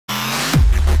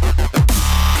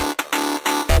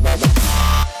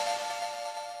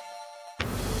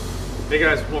Hey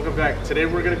guys, welcome back. Today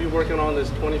we're going to be working on this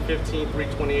 2015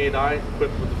 328i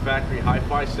equipped with the factory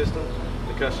hi-fi system.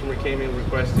 The customer came in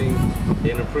requesting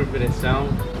an improvement in sound,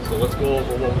 so let's go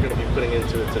over what we're going to be putting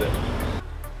into it today.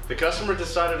 The customer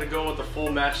decided to go with the full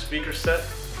match speaker set.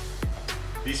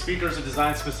 These speakers are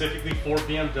designed specifically for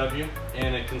BMW,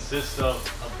 and it consists of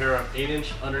a pair of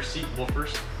 8-inch under-seat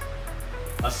woofers,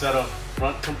 a set of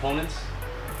front components,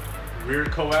 rear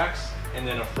coax, and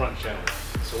then a front channel.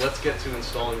 So let's get to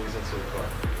installing these into the car.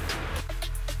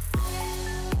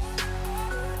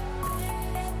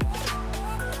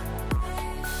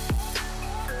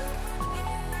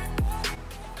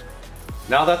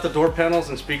 Now that the door panels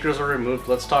and speakers are removed,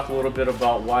 let's talk a little bit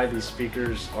about why these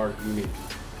speakers are unique.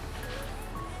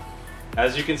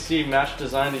 As you can see, Match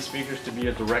designed these speakers to be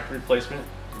a direct replacement.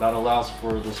 That allows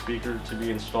for the speaker to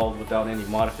be installed without any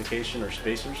modification or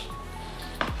spacers.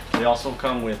 They also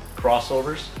come with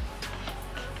crossovers,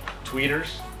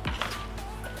 tweeters,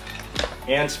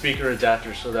 and speaker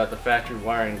adapters so that the factory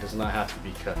wiring does not have to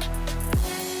be cut.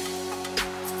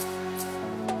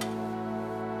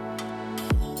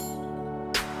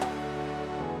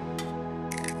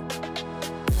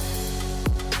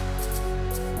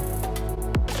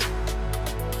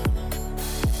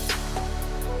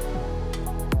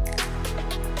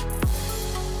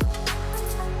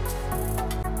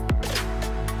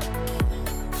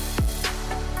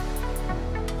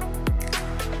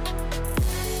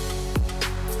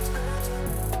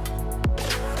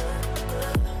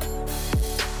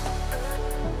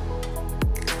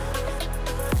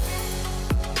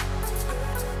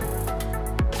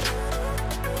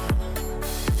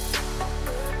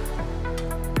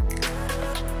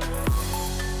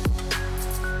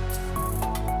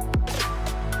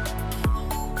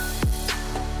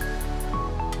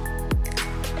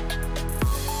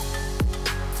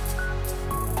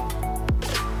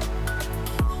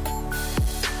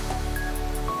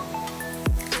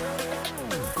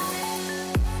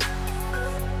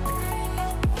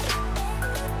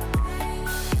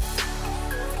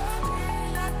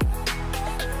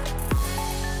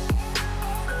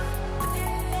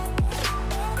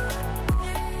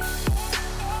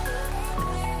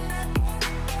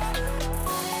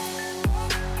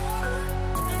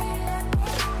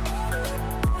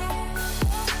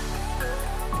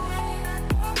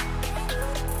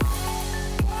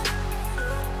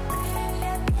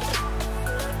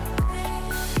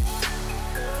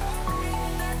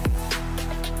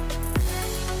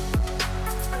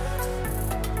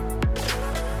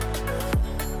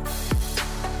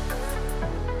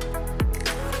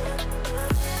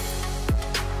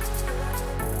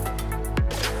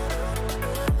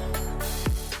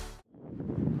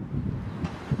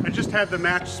 I just had the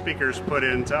Match speakers put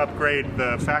in to upgrade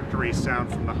the factory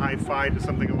sound from the hi-fi to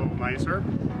something a little nicer,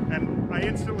 and I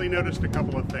instantly noticed a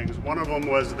couple of things. One of them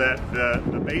was that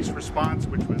the bass response,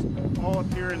 which was all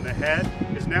up here in the head,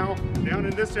 is now down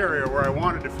in this area where I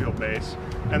wanted to feel bass.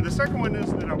 And the second one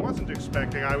is that I wasn't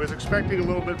expecting. I was expecting a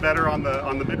little bit better on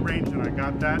the mid-range, and I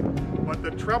got that. But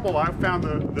the treble, I found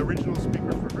the original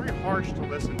speakers were very harsh to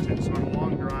listen to, so on a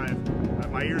long drive,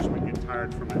 my ears would get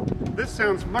tired from it. This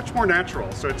sounds much more natural,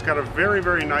 so it's got a very,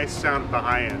 very nice sound at the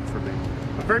high end for me.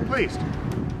 I'm very pleased.